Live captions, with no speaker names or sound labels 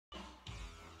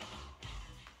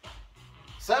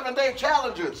7-day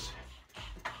challengers,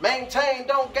 maintain,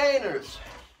 don't gainers.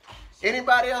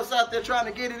 Anybody else out there trying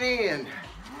to get it in?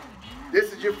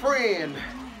 This is your friend,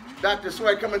 Dr.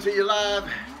 Sweat, coming to you live.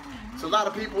 There's a lot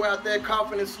of people out there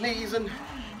coughing and sneezing,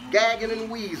 gagging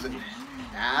and wheezing.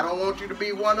 I don't want you to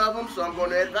be one of them, so I'm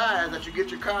going to advise that you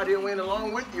get your cardio in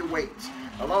along with your weights,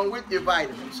 along with your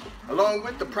vitamins, along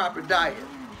with the proper diet.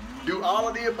 Do all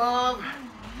of the above,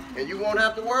 and you won't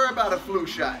have to worry about a flu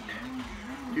shot.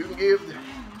 You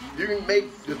can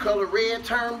make the color red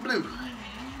turn blue.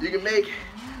 You can make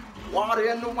water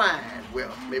in the wine.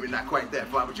 Well, maybe not quite that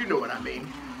far, but you know what I mean.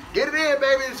 Get it in,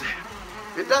 babies.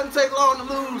 It doesn't take long to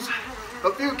lose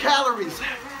a few calories,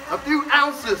 a few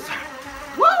ounces.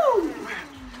 Woo!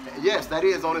 Yes, that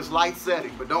is on its light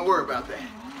setting, but don't worry about that.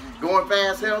 Going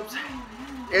fast helps.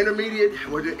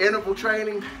 Intermediate or the interval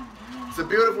training, it's a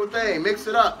beautiful thing. Mix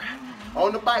it up.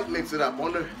 On the bike, mix it up.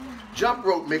 On the jump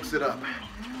rope, mix it up.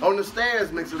 On the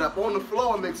stairs, mix it up. On the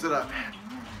floor, mix it up.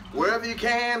 Wherever you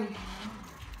can,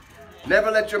 never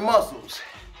let your muscles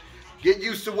get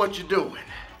used to what you're doing.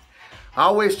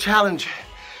 Always challenge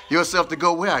yourself to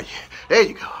go, where are you? There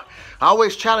you go.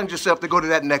 Always challenge yourself to go to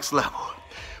that next level.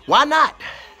 Why not?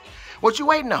 What you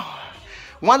waiting on?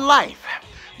 One life.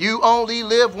 You only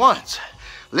live once.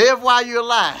 Live while you're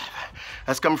alive.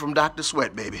 That's coming from Dr.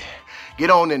 Sweat, baby. Get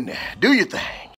on in there. Do your thing.